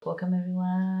Welcome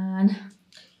everyone.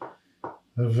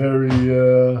 A very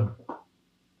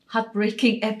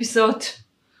Heartbreaking episode.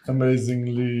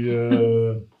 amazingly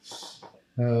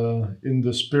in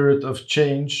the spirit of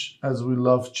change, as we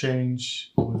love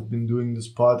change. We've been doing this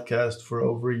podcast for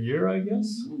over a year, I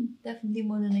guess. Definitely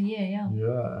more than a year, yeah.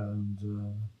 Yeah, and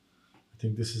I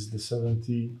think this is the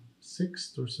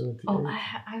 76th or 78th. Oh,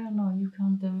 I don't know. You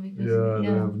count them because They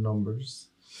have numbers.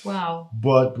 Wow.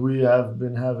 But we have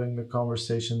been having a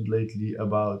conversation lately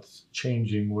about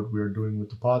changing what we are doing with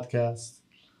the podcast,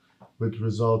 which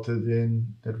resulted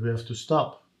in that we have to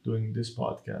stop doing this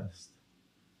podcast.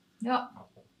 Yeah.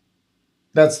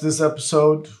 That's this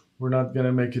episode. We're not going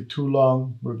to make it too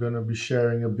long. We're going to be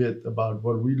sharing a bit about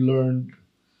what we learned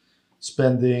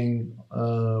spending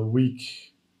a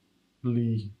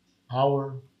weekly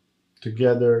hour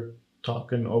together,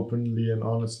 talking openly and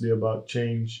honestly about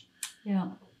change.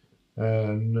 Yeah.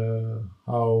 And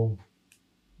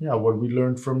what we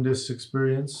learned from this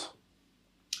experience.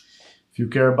 If you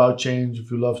care about change, if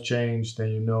you love change, then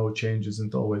you know change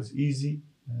isn't always easy.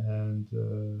 And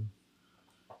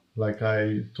like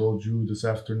I told you this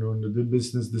afternoon, the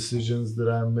business decisions that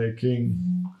I'm making,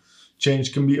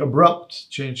 change can be abrupt.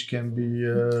 Change can be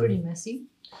pretty messy.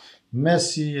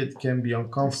 Messy. It can be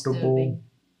uncomfortable. Disturbing.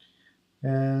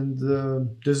 And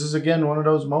this is again one of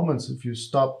those moments. If you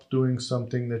stop doing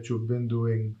something that you've been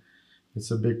doing, it's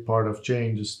a big part of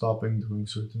change, is stopping doing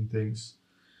certain things.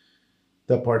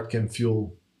 That part can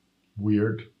feel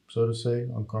weird, so to say,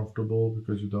 uncomfortable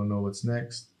because you don't know what's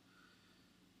next.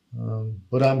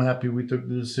 But I'm happy we took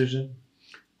the decision.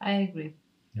 I agree.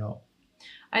 Yeah.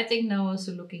 I think now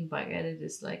also looking back at it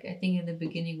is like, I think in the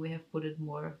beginning we have put in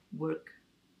more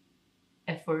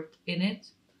effort in it.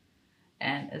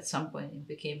 And at some point it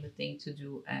became a thing to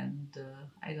do. And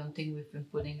I don't think we've been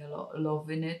putting a lot of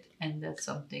love in it. And that's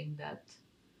something that,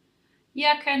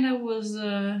 kind of was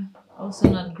also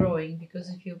not growing. Because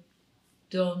if you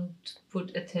don't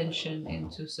put attention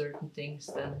into certain things,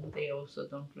 then they also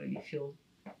don't really feel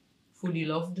fully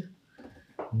loved.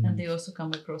 And they also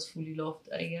come across fully loved,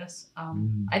 I guess.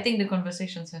 I think the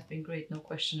conversations have been great, no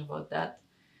question about that.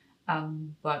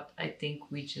 But I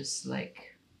think we just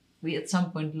we at some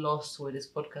point lost where this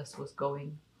podcast was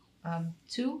going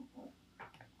to,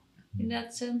 in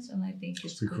that sense. And I think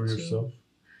it's Speak good for to... yourself.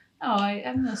 No,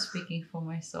 I'm not speaking for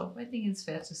myself. I think it's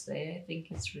fair to say. I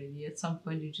think it's really, at some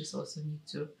point you just also need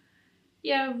to,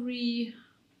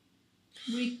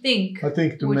 rethink. I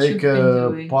think to what make you've been a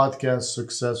doing. podcast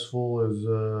successful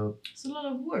It's a lot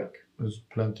of work. is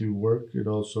plenty of work. It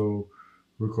also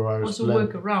requires Also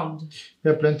work around.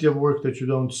 plenty of work that you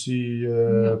don't see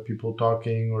Yeah. people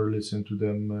talking or listen to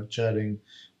them chatting,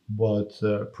 but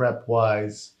prep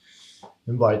wise,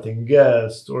 inviting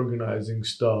guests, organizing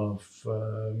stuff,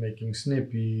 making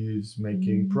snippies,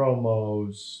 making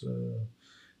promos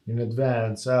in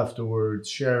advance, afterwards,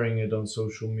 sharing it on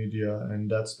social media, and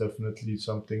that's definitely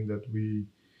something that we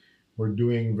were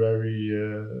doing very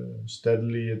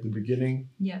steadily at the beginning.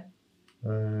 Yeah.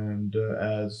 And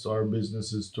as our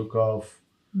businesses took off,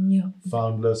 Yeah.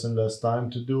 found less and less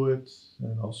time to do it,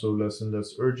 and also less and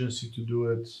less urgency to do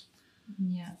it.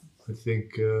 Yeah. I think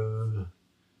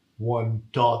one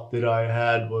thought that I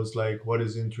had was like, what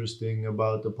is interesting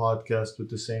about the podcast with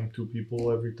the same two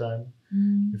people every time?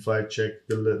 If I check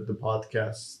the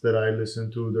podcasts that I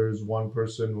listen to, there's one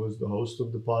person who is the host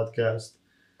of the podcast,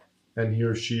 and he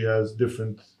or she has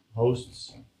different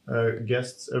hosts,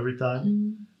 guests every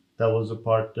time. That was a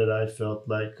part that I felt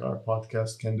like our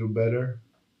podcast can do better.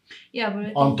 Yeah, but I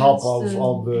think On top that's of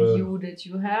all the- view that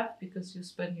you have, because you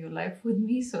spend your life with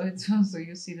me, so it's also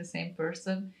you see the same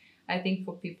person. I think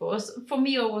for people, for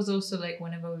me, it was also like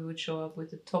whenever we would show up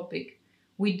with a topic,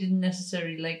 we didn't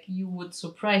necessarily you would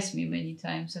surprise me many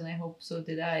times, and I hope so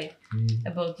did I,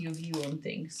 about your view on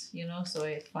things, So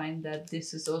I find that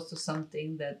this is also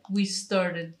something that we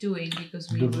started doing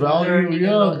because we were learning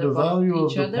a lot about value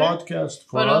of each the other, podcast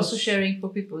for but us. also sharing for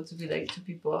people to be to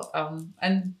people,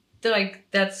 and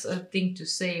that's a thing to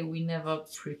say. We never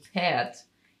prepared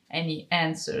any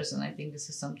answers, and I think this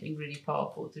is something really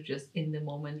powerful to just in the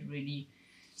moment really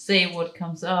say what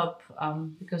comes up,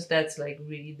 because that's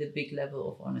really the big level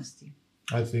of honesty.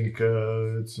 I think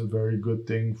it's a very good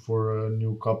thing for a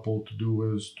new couple to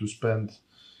do, is to spend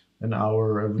an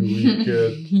hour every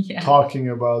week talking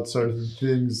about certain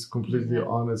things completely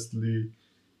honestly,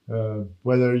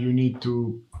 whether you need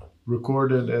to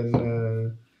record it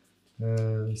and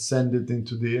send it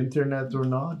into the internet or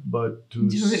not, but to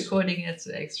recording it's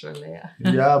an extra layer.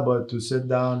 but to sit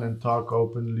down and talk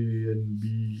openly and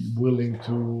be willing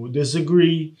to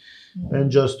disagree and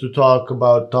just to talk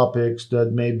about topics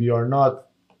that maybe are not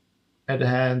at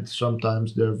hand.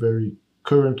 Sometimes they're very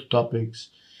current topics.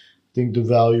 I think the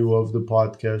value of the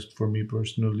podcast for me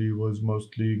personally was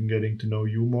mostly getting to know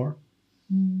you more.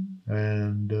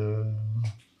 And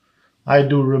I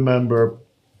do remember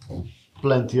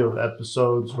plenty of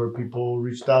episodes where people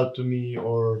reached out to me,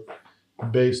 or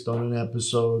based on an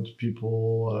episode,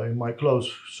 people in my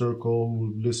close circle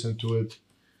who listened to it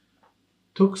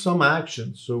took some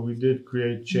action. So we did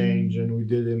create change and we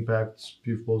did impact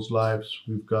people's lives.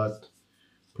 We've got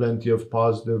plenty of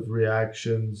positive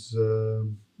reactions.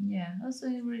 Yeah, also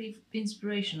really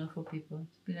inspirational for people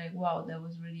to be like, wow, that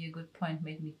was really a good point,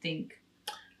 made me think.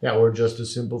 Yeah, or just the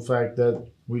simple fact that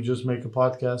we just make a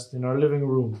podcast in our living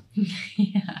room.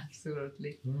 Yeah,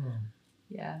 absolutely. Oh.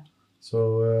 Yeah.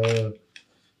 So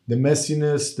the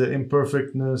messiness, the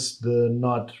imperfectness, the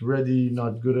not ready,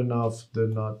 not good enough, the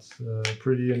not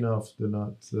pretty enough, the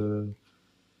not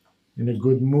in a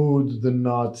good mood, the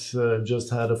not just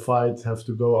had a fight, have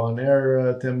to go on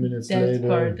air 10 minutes that later. That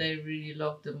part I really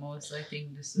love the most. I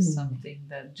think this is something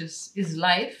that just is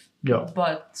life,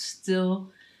 but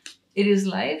still it is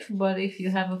life. But if you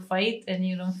have a fight and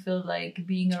you don't feel like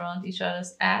being around each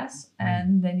other's ass,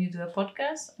 and then you do a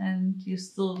podcast and you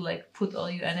still like put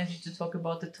all your energy to talk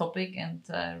about the topic and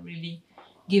really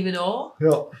give it all,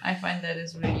 I find that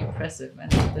is really impressive.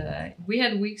 And we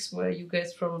had weeks where you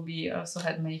guys probably also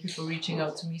had many people reaching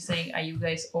out to me saying, are you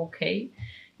guys okay?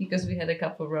 Because we had a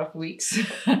couple of rough weeks.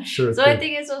 Sure. So I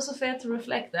think it's also fair to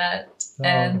reflect that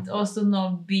and also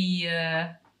not be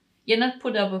not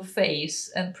put up a face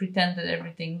and pretend that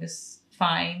everything is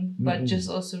fine, but just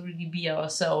also really be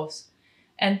ourselves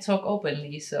and talk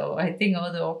openly. So I think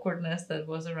all the awkwardness that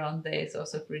was around there is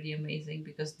also pretty amazing,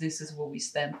 because this is what we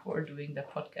stand for, doing the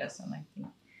podcast. And I think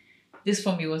this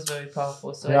for me was very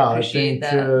powerful. So I appreciate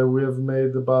that. We have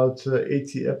made about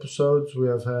 80 episodes. We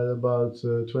have had about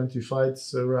 20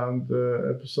 fights around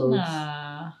the episodes.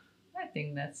 I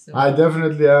think that's... I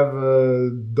definitely have a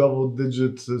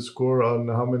double-digit score on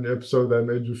how many episodes I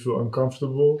made you feel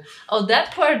uncomfortable. Oh,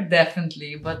 that part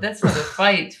definitely, but that's not a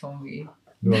fight for me.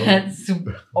 No. That's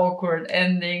awkward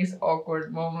endings,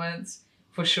 awkward moments,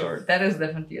 for sure. That is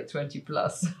definitely a 20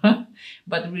 plus.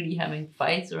 But really having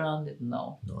fights around it,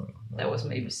 no. That was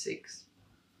maybe 6.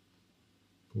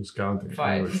 Who's counting?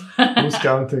 5. Who's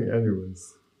counting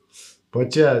anyways?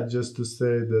 But yeah, just to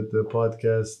say that the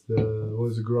podcast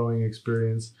was a growing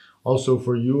experience. Also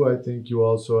for you, I think you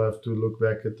also have to look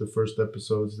back at the first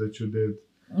episodes that you did.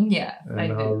 Yeah,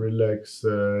 and how relaxed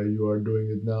you are doing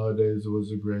it nowadays. It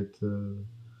was a great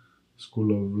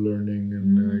school of learning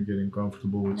and getting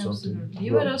comfortable with something.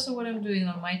 Yeah, but also what I'm doing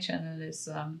on my channel is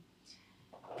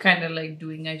kind of like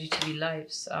doing IGTV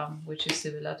lives, which is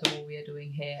similar to what we are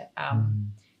doing here.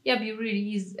 Yeah, be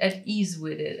really at ease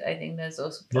with it. I think that's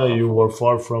also powerful. Yeah, you were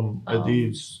far from at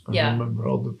ease. I remember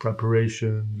all the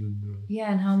preparations.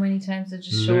 And how many times I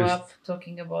just show up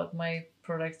talking about my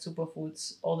product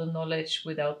Superfoods, all the knowledge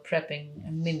without prepping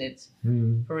a minute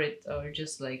for it, or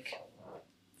just like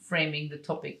framing the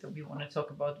topic that we want to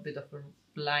talk about, a bit of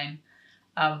a line.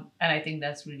 And I think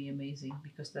that's really amazing,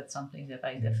 because that's something that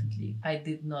I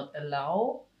did not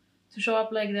allow to show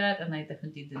up like that, and I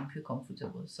definitely didn't feel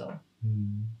comfortable. So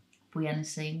Brian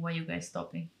is saying, why are you guys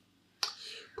stopping?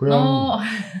 No,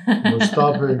 we're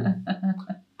stopping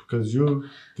because you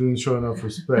didn't show enough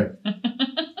respect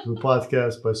to the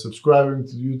podcast by subscribing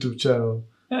to the YouTube channel.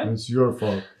 And it's your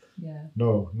fault. Yeah.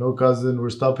 No, cousin. We're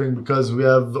stopping because we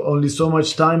have only so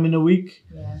much time in a week.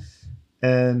 Yeah.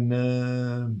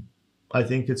 And I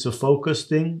think it's a focus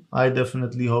thing. I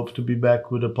definitely hope to be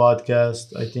back with a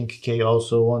podcast. I think Kay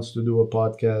also wants to do a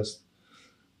podcast.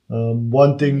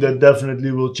 One thing that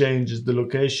definitely will change is the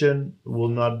location. It will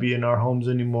not be in our homes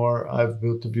anymore. I've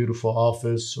built a beautiful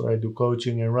office where I do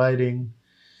coaching and writing.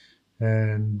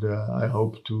 And I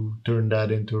hope to turn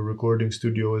that into a recording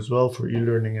studio as well for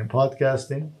e-learning and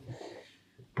podcasting.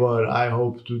 But I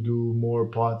hope to do more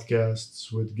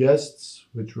podcasts with guests,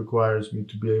 which requires me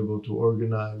to be able to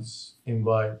organize,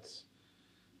 invite,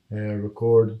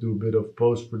 record, do a bit of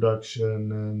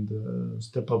post-production, and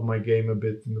step up my game a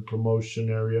bit in the promotion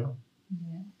area.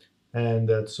 Yeah. And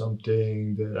that's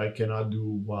something that I cannot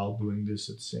do while doing this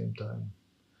at the same time.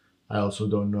 I also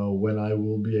don't know when I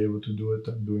will be able to do it.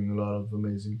 I'm doing a lot of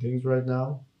amazing things right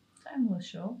now. Time will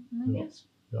show, I guess.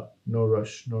 Yeah, no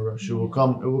rush. It will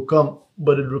come,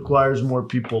 but it requires more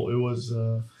people. It was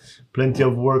plenty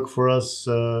of work for us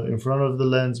in front of the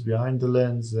lens, behind the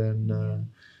lens, and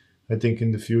I think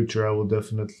in the future I will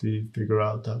definitely figure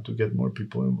out how to get more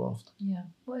people involved. Yeah.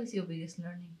 What is your biggest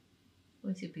learning?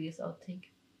 What is your biggest outtake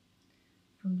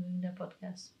from doing the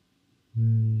podcast?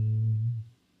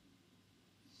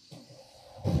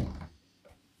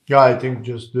 Yeah, I think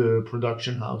just the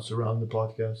production house around the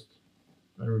podcast.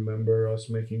 I remember us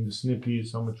making the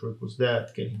snippies. How much work was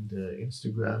that? Getting the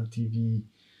Instagram TV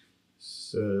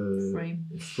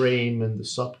frame and the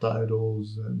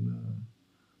subtitles, and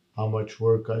how much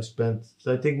work I spent.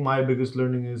 I think my biggest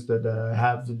learning is that I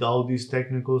have all these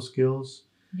technical skills.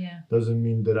 Yeah. Doesn't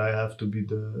mean that I have to be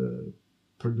the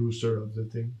producer of the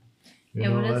thing. You Yeah,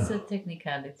 know? well, that's a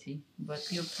technicality. But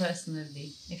you personally,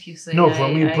 if you say No, for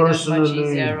me I got much personally-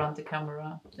 easier around the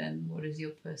camera, then what is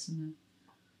your personal?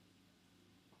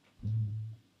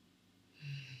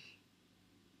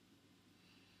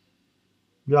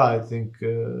 Yeah, I think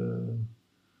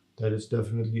that it's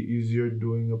definitely easier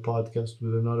doing a podcast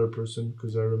with another person,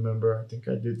 because I remember I think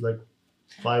I did like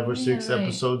 5 or 6 right.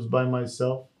 episodes by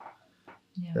myself,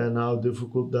 Yeah. and how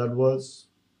difficult that was,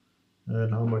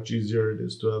 and how much easier it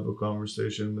is to have a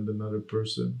conversation with another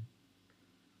person.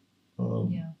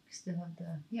 Yeah,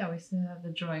 we still have the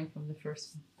drawing from the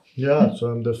first one. Yeah,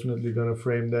 so I'm definitely gonna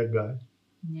frame that guy,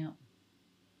 Yeah.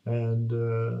 and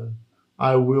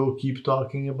I will keep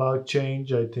talking about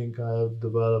change. I think I have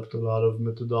developed a lot of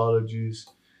methodologies,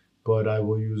 but I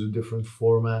will use a different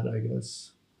format, I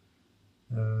guess.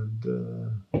 And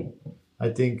I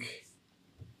think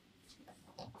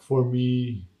for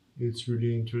me, it's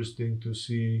really interesting to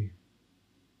see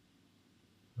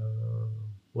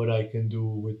what I can do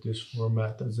with this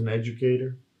format as an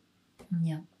educator,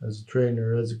 Yeah. as a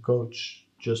trainer, as a coach,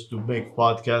 just to make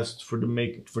podcasts for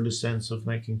the sense of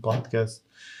making podcasts.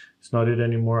 It's not it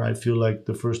anymore. I feel like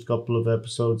the first couple of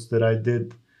episodes that I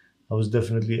did, I was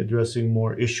definitely addressing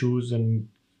more issues and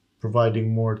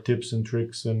providing more tips and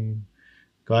tricks and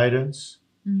guidance.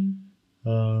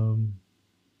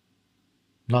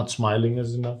 Not smiling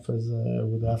as enough as I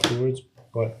would afterwards,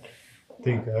 but I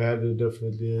think I had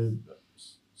definitely a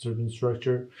certain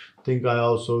structure. I think I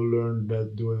also learned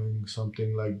that doing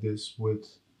something like this with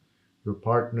your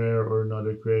partner or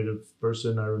another creative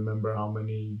person, I remember how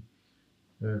many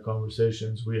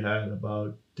conversations we had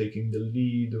about taking the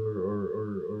lead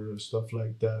or stuff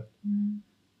like that.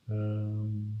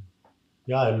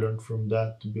 Yeah, I learned from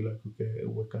that to be like, okay,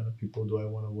 what kind of people do I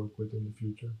want to work with in the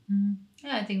future?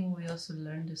 Yeah, I think what we also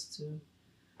learned is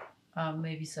to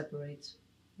maybe separate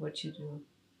what you do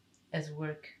as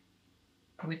work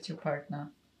with your partner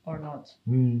or not,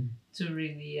 to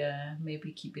really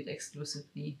maybe keep it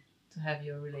exclusively to have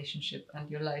your relationship and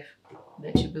your life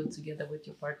that you build together with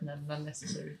your partner, not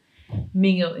necessarily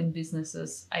mingle in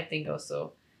businesses. I think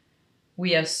also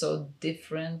we are so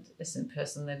different as in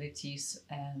personalities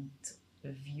and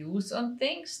views on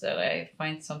things that I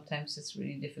find sometimes it's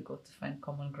really difficult to find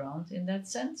common ground in that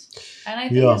sense. And I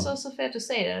think it's also fair to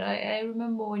say that I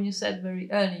remember when you said very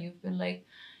early, you've been like,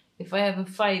 if I have a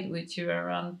fight with you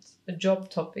around a job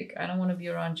topic, I don't want to be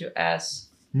around your ass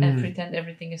and pretend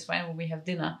everything is fine when we have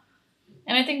dinner.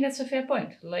 And I think that's a fair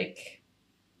point. Like,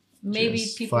 maybe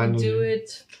Yes, people finally. do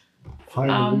it.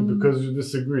 Finally, because you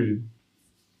disagreed.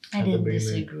 I At the didn't beginning.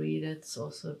 disagree. That's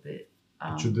also a bit.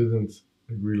 But you didn't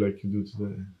agree like you do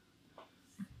today.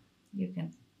 You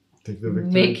can Take the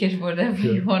victory. make it whatever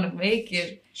Yeah. you want to make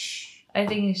it. I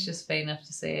think it's just fair enough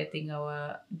to say. I think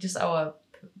our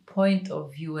point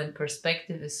of view and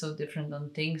perspective is so different on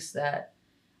things that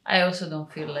I also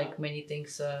don't feel like many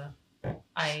things.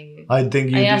 I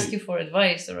think I ask you for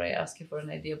advice or I ask you for an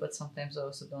idea, but sometimes I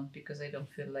also don't, because I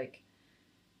don't feel like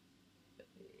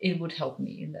it would help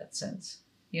me in that sense.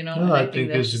 You know, No, and I think think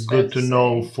that's it's just good fair to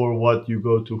know say. for what you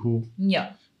go to who,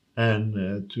 Yeah,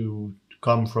 and to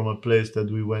come from a place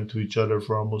that we went to each other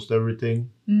for almost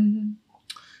everything, and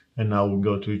now we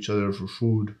go to each other for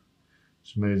food.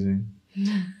 It's amazing.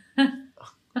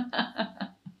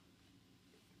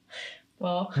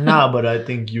 well, Nah, but I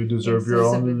think you deserve it's your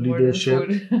also a bit own more than leadership.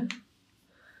 food.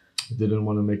 I didn't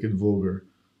want to make it vulgar,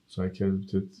 so I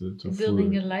kept it to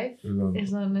Building food. a life No,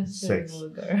 is not necessarily sex.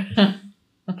 vulgar.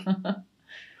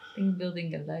 I think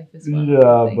building a life is one of the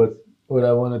Yeah, things. but what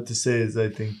I wanted to say is I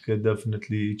think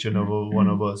definitely each and every one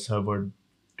of us have our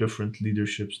different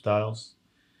leadership styles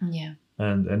Yeah.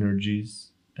 and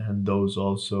energies, and those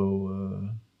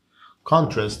also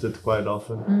contrasted quite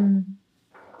often.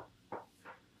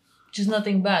 Just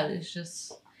nothing bad. It's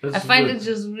just I find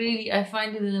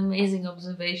it an amazing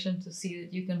observation to see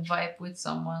that you can vibe with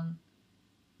someone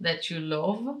that you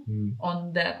love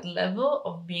on that level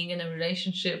of being in a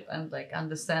relationship and like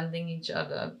understanding each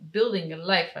other, building a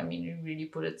life. I mean, you really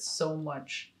put it so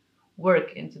much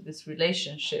work into this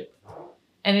relationship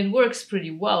and it works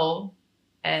pretty well.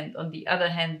 And on the other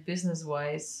hand, business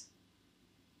wise,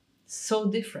 so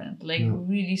different, like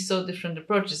really so different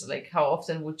approaches. Like, how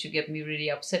often would you get me really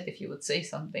upset if you would say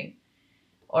something?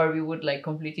 or we would like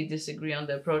completely disagree on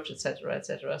the approach, etc.,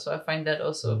 etc. So I find that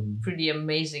also pretty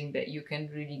amazing that you can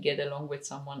really get along with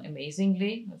someone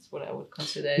amazingly. That's what I would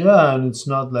consider. Yeah, and it's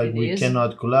not like we is.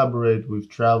 cannot collaborate. We've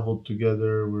traveled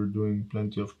together. We're doing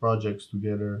plenty of projects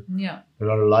together. Yeah. That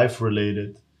are life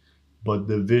related, but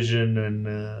the vision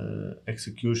and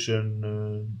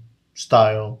execution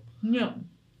style, Yeah.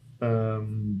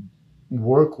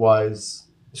 work wise,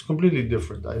 is completely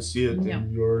different. I see it Yeah.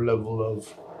 in your level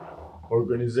of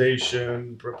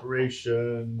organization,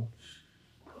 preparation.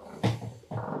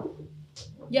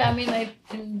 Yeah, I mean,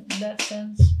 in that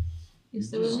sense, you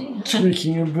still with me?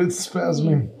 Speaking a bit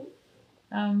spasming.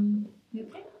 You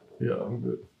okay? Yeah, I'm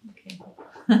good. Okay.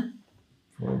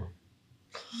 Well,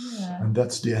 Yeah. and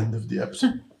that's the end of the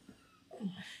episode.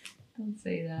 Don't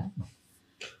say that.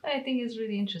 I think it's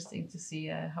really interesting to see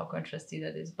how contrasty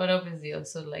that is. But obviously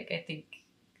also, like, I think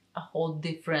a whole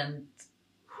different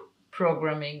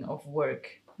programming of work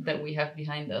that we have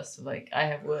behind us. Like, I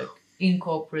have worked in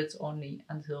corporates only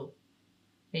until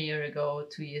a year ago,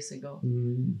 2 years ago.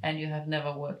 And you have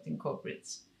never worked in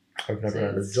corporates. I've never So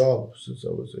had a it's- job since I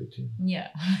was 18. Yeah.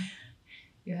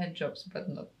 You had jobs, but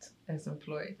not as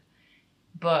employed.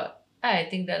 But I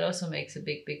think that also makes a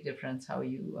big difference how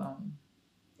you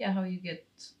how you get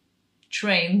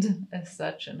trained as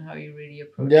such and how you really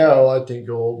approach Yeah, it. well, I think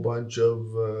a whole bunch of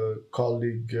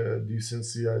colleague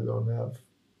decency I don't have,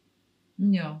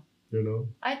 Yeah. you know?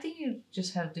 I think you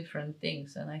just have different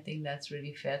things, and I think that's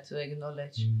really fair to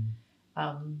acknowledge.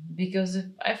 Because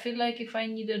I feel like if I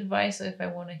need advice or if I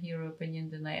want to hear your opinion,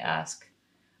 then I ask.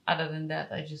 Other than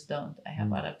that, I just don't. I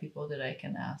have other people that I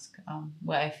can ask,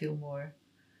 where I feel more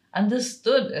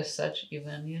understood as such,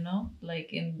 even, you know,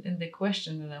 like in the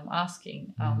question that I'm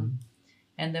asking,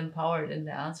 and empowered in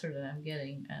the answer that I'm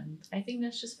getting. And I think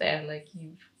that's just fair. Like,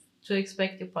 to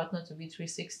expect your partner to be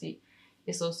 360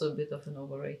 is also a bit of an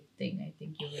overrated thing. I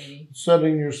think you really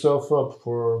Setting yourself up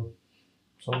for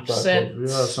Upset.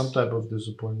 some type of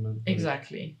disappointment.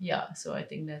 exactly, yeah. So I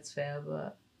think that's fair,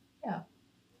 but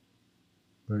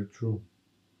Very true.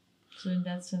 so in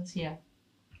that sense, yeah,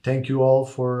 Thank you all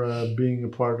for being a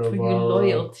part for of your our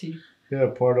loyalty.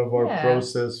 part of our Yeah.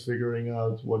 process, figuring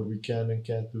out what we can and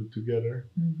can't do together.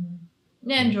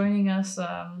 Yeah, and joining us,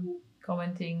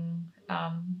 commenting,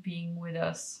 being with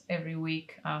us every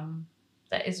week.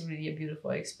 That is really a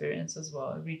beautiful experience as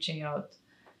well. Reaching out,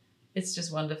 it's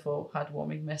just wonderful,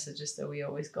 heartwarming messages that we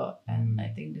always got, and I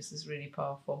think this is really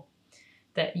powerful.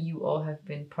 That you all have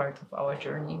been part of our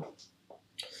journey,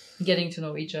 getting to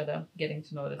know each other, getting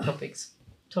to know the topics,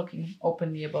 talking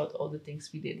openly about all the things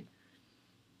we did.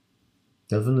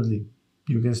 Definitely.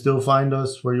 You can still find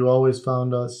us where you always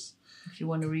found us. If you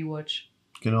want to rewatch,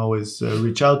 You can always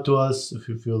reach out to us if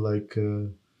you feel like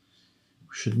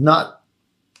we should not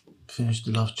finish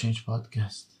the Love Change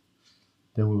podcast.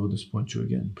 Then we will disappoint you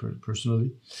again,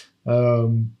 personally.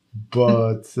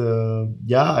 But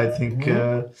I think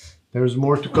there's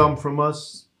more to come from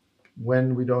us.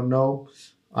 When we don't know.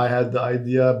 I had the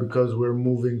idea, because we're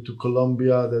moving to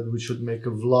Colombia, that we should make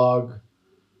a vlog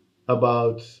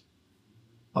about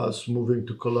us moving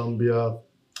to Colombia.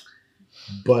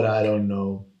 But I don't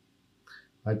know.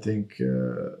 I think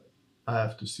I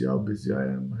have to see how busy I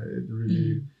am. It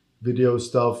really, video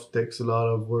stuff takes a lot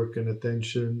of work and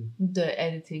attention. the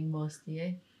editing mostly,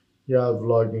 eh? Yeah,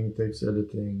 vlogging takes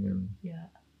editing and Yeah.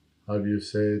 how do you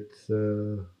say it?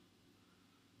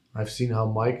 I've seen how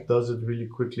Mike does it really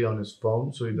quickly on his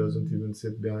phone, so he doesn't even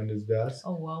sit behind his desk.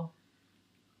 Oh wow.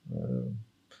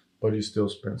 But he still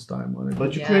spends time on it.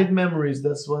 But you Yeah. create memories.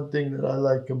 That's one thing that I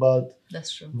like about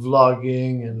That's true.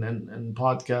 vlogging and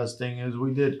podcasting, is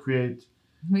we did create.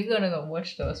 We're gonna go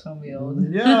watch those when we're old.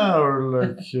 Yeah, or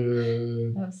like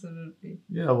Absolutely.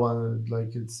 yeah, one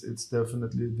like it's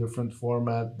definitely a different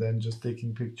format than just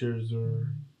taking pictures or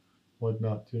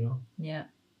whatnot, you know. Yeah,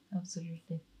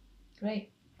 absolutely.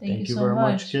 Great. Thank you you so very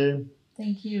much. much, Kay.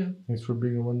 Thank you. Thanks for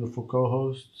being a wonderful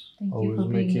co-host. Thank you Always for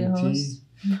being making the tea.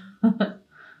 host.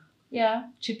 Yeah,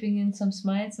 chipping in some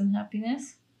smiles and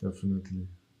happiness. Definitely.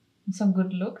 And some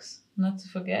good looks, not to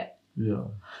forget. Yeah.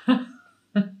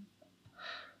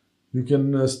 You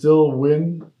can still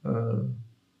win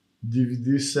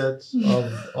DVD sets of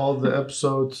all the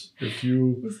episodes if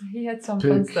you He had some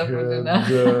fun pick stuff with it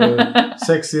the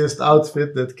sexiest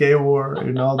outfit that Kay wore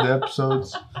in all the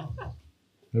episodes.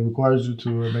 It requires you to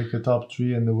make a top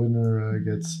 3, and the winner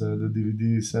gets the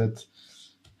DVD set,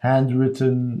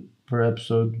 handwritten per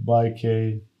episode by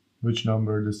Kay, which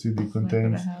number the CD It's not gonna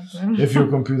contains. happen. If your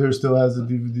computer still has a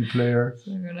DVD player, It's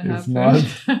not gonna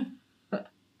if happen. not,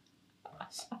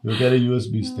 you'll get a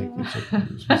USB stick. It's okay.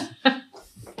 USB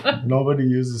stick. Nobody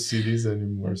uses CDs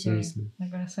anymore. Okay. Seriously. I'm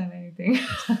not gonna sign anything.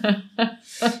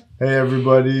 Hey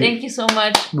everybody. Thank you so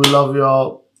much. We love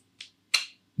y'all.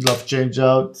 Love change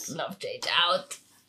out. Love Change out.